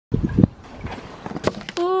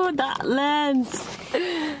Oh, that lens.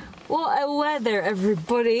 What a weather,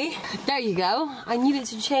 everybody. There you go. I needed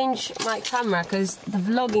to change my camera because the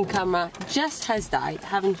vlogging camera just has died.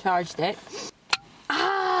 Haven't charged it.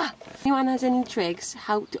 Ah! Anyone has any tricks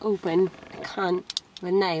how to open a can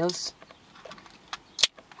with nails?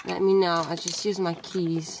 Let me know. I just use my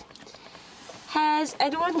keys. Has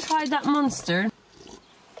anyone tried that monster?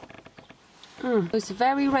 It's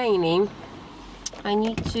very raining. I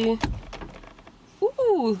need to...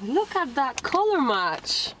 Ooh, look at that color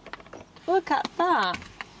match. Look at that.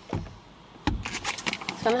 So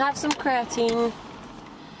I'm gonna have some creatine.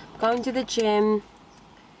 Going to the gym.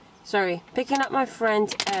 Sorry, picking up my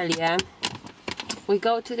friend earlier. We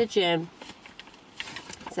go to the gym.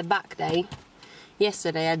 It's a back day.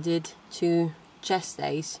 Yesterday I did 2 chest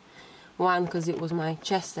days. One because it was my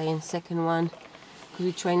chest day, and second one because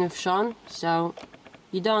we train with Sean. So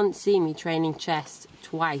you don't see me training chest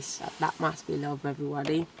twice. That must be love,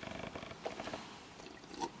 everybody.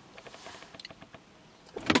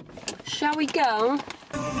 Shall we go?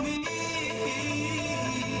 I'm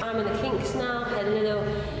in the kinks now. Had a little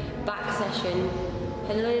back session.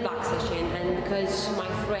 And because my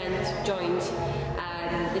friend joined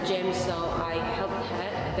the gym, so I helped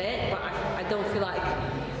her a bit. But I don't feel like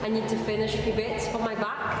I need to finish a few bits for my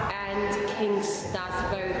back. And Kinks does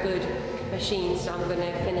very good machines, so I'm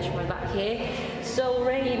gonna finish my back here. So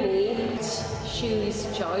rainy shoes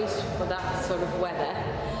choice for that sort of weather.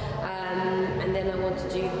 And then I want to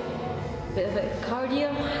do a bit of a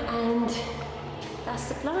cardio, and that's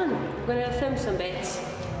the plan. I'm gonna film some bits.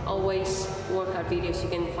 Always workout videos you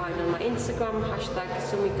can find on my Instagram,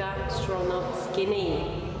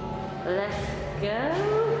 #SumikaStronotSkinny. Let's go.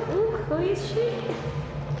 Ooh, who is she?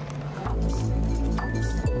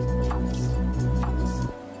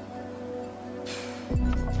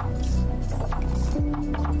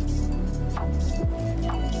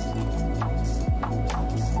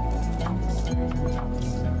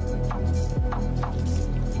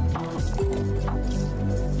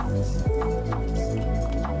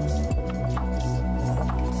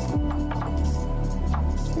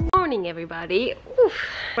 Morning, everybody. Oof.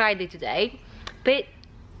 Friday today, bit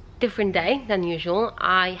different day than usual.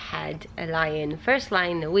 I had a lie-in, first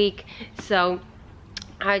lie-in in a week, so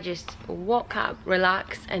I just woke up,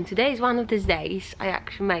 relaxed, and today is one of these days I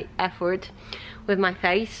actually made effort with my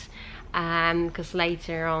face, because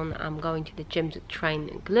later on I'm going to the gym to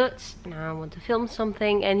train glutes and I want to film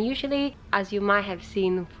something. And usually, as you might have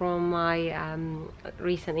seen from my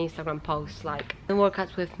recent Instagram posts, like the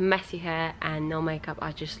workouts with messy hair and no makeup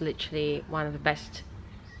are just literally one of the best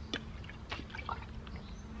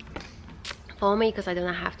for me, because I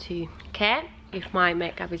don't have to care if my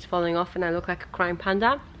makeup is falling off and I look like a crying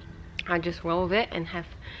panda. I just roll with it and have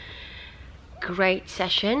great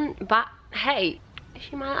session. But hey,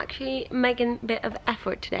 she might actually make a bit of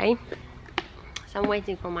effort today. So I'm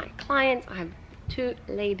waiting for my clients. I have 2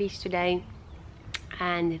 ladies today,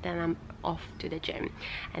 and then I'm off to the gym,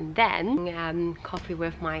 and then coffee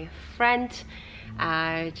with my friend,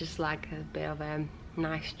 just like a bit of a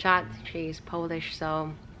nice chat. She's Polish,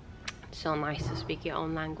 so nice to speak your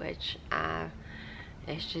own language.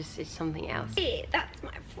 It's something else. Hey, that's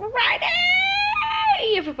my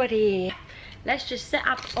Friday, everybody. Let's just set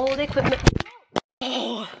up all the equipment.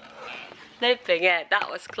 Oh, don't forget,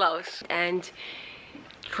 that was close. And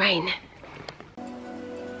train.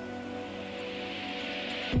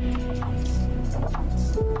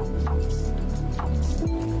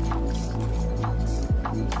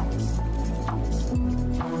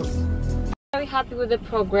 Very happy with the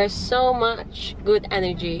progress. So much good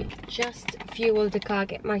energy. Just fuel the car,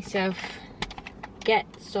 get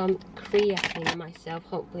some creatine myself.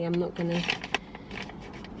 Hopefully I'm not gonna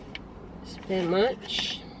spend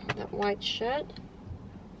much. That white shirt.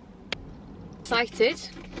 Excited.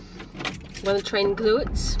 I'm gonna train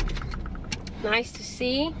glutes. Nice to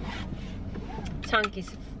see. Tank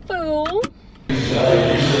is full.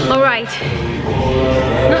 Alright,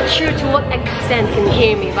 not sure to what extent you can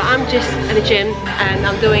hear me, but I'm just at the gym and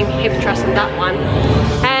I'm doing hip thrust on that one.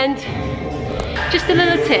 And just a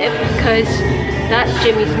little tip, because that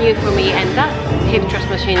gym is new for me and that hip thrust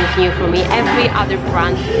machine is new for me. Every other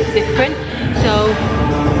brand is different, so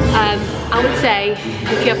I would say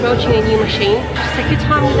if you're approaching a new machine, just take your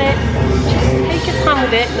time with it.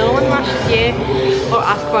 No one rushes you, or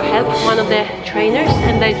ask for help from one of the trainers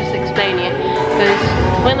and they just explain you. Because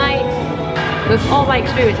with all my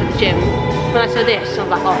experience at the gym, when I saw this, I was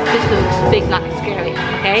like, oh, this looks big, black and scary,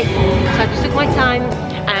 okay? So I just took my time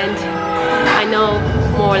and I know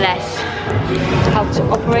more or less how to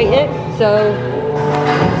operate it. So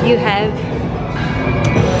you have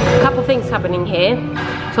a couple things happening here.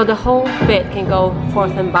 So the whole bit can go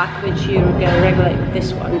forth and back, which you can regulate with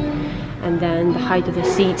this one. And then the height of the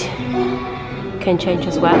seat can change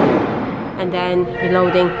as well. And then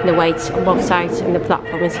reloading the weights on both sides, and the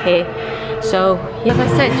platform is here. So yeah, as I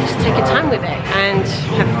said, just take your time with it and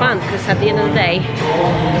have fun, because at the end of the day,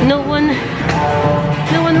 no one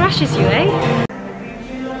rushes you, eh?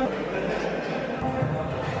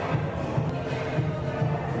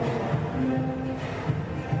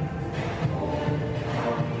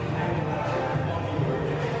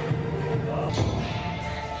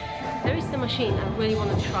 There is the machine I really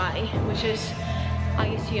want to try, which is, I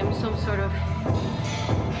assume, some sort of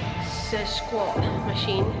squat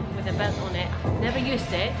machine with a belt on it. I've never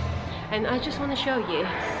used it, and I just want to show you.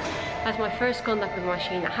 That's my first contact with the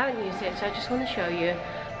machine. I haven't used it, so I just want to show you,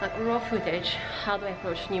 like, raw footage. How do I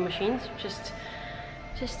approach new machines? Just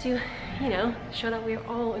to, you know, show that we're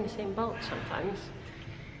all in the same boat sometimes.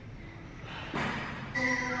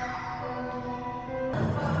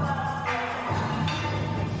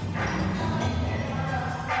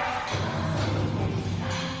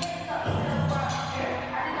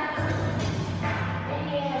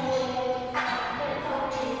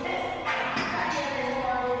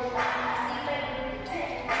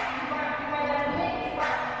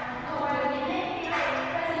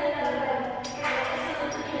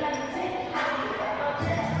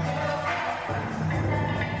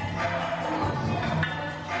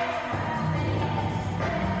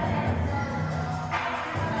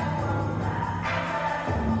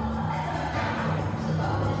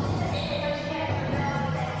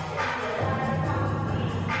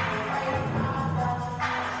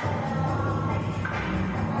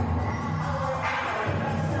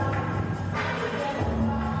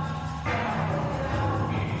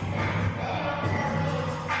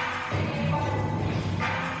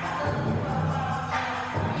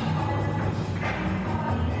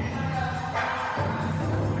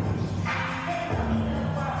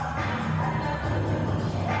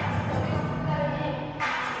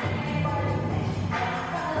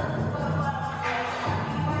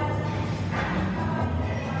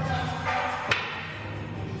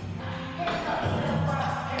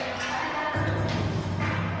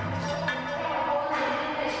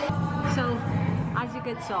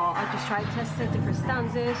 So I just tried to test different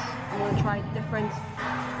stances. I'm going to try different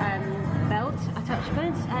belt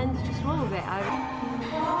attachments and just roll with it.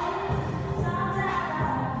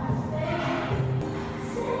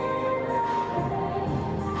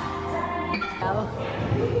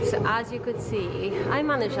 So as you could see, I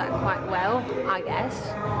managed that quite well, I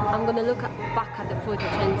guess. I'm going to look back at the footage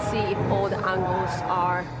and see if all the angles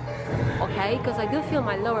are okay, because I do feel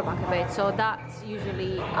my lower back a bit, so that's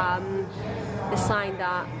usually the sign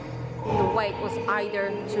that the weight was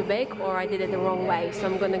either too big or I did it the wrong way. So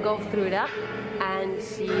I'm going to go through that and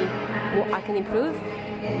see what I can improve.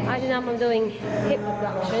 Right now I'm doing hip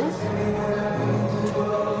abductions,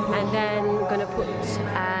 and then I'm going to put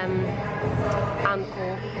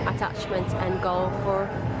ankle attachments and go for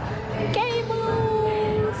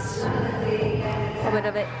cables, a bit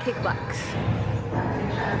of it kickbacks.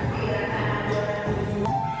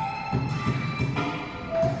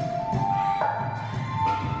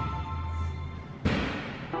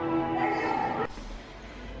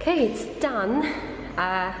 Okay, it's done,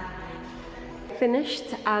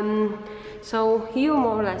 finished. So you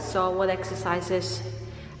more or less saw what exercises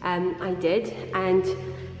I did, and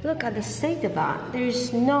look at the state of that.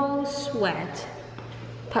 There's no sweat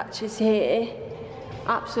patches here.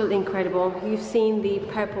 Absolutely incredible. You've seen the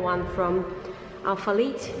purple one from Alpha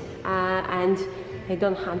Elite, and they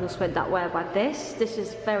don't handle sweat that well, but this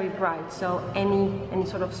is very bright, so any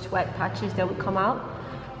sort of sweat patches that would come out.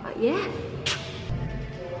 But yeah,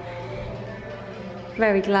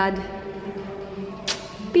 very glad.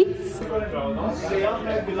 Peace. Is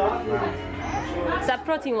that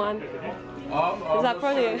protein one? Is that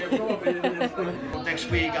protein? Next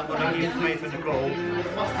week I'm going to keep away from the goal,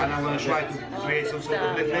 and I'm going to try to create some sort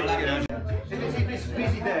of lift, you know. If it's a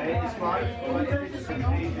busy day, it's fine. But if it's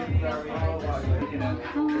very, you know.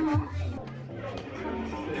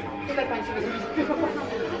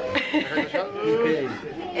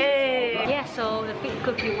 Yeah, so the feet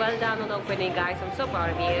cookie, well done on opening, guys. I'm so proud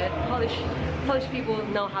of you. Polish people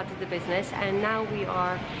know how to do business, and now we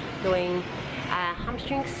are doing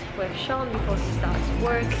hamstrings with Sean before he starts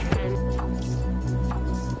work.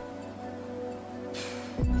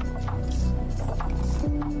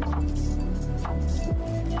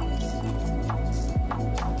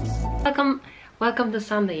 Welcome to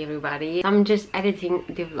Sunday, everybody. I'm just editing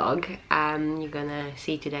the vlog. You're gonna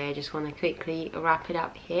see today. I just want to quickly wrap it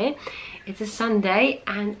up here. It's a Sunday,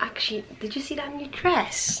 and actually, did you see that new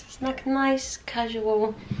dress? It's like a nice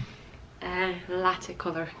casual latte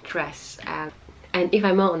color dress. And if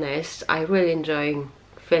I'm honest, I really enjoy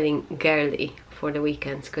feeling girly for the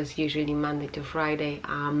weekends, because usually Monday to Friday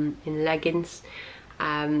I'm in leggings.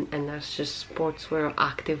 And that's just sportswear,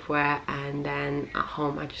 activewear, and then at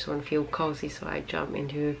home I just want to feel cozy, so I jump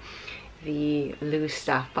into the loose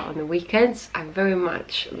stuff. But on the weekends I very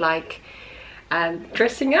much like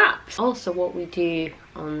dressing up. Also, what we do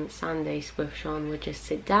on Sundays with Sean, we just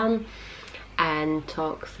sit down and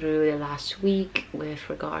talk through the last week with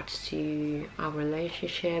regards to our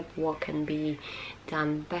relationship, what can be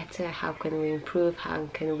done better, how can we improve, how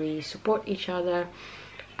can we support each other,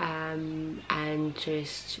 and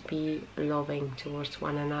just be loving towards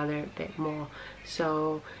one another a bit more.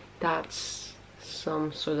 So that's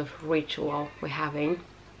some sort of ritual we're having.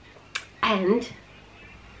 And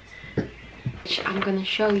I'm gonna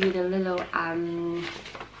show you the little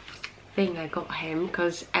thing I got him,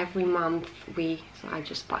 because every month so I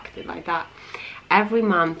just packed it like that. Every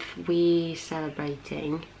month we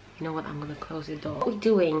celebrating, you know what, I'm gonna close the door. What we're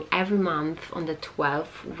doing every month on the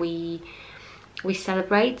 12th, we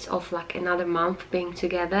celebrate of like another month being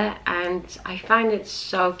together, and I find it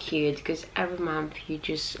so cute because every month you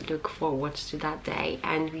just look forward to that day,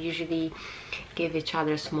 and we usually give each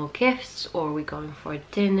other small gifts, or we're going for a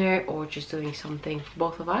dinner, or just doing something for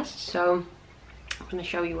both of us. So I'm gonna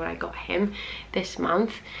show you what I got him this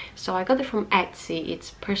month. So I got it from Etsy. It's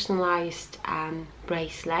personalized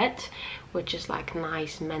bracelet, which is like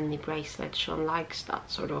nice manly bracelet. Sean likes that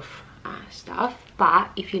sort of stuff. But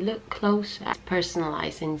if you look closer, it's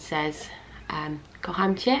personalized and says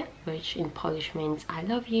kocham cię, which in Polish means I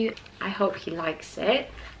love you. I hope he likes it,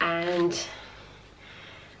 and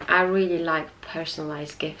I really like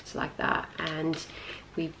personalized gifts like that, and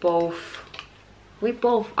we both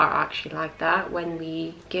are actually like that. When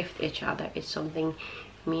we gift each other, it's something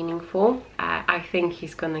meaningful. I think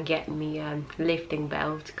he's gonna get me a lifting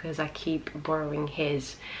belt because I keep borrowing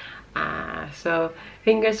his. So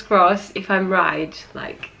fingers crossed if I'm right.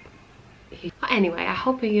 Anyway, I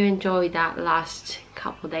hope you enjoyed that last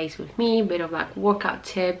couple of days with me, a bit of like workout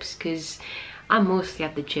tips, because I'm mostly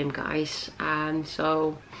at the gym, guys, and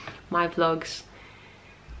so my vlogs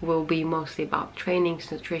will be mostly about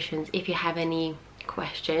trainings, nutrition. If you have any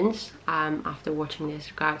questions after watching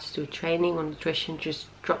this regards to training or nutrition, just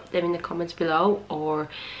drop them in the comments below, or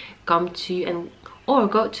go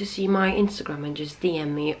to see my Instagram and just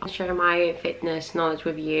DM me. I'll share my fitness knowledge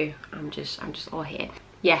with you. I'm just all here.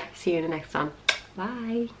 Yeah, see you in the next one.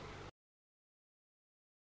 Bye.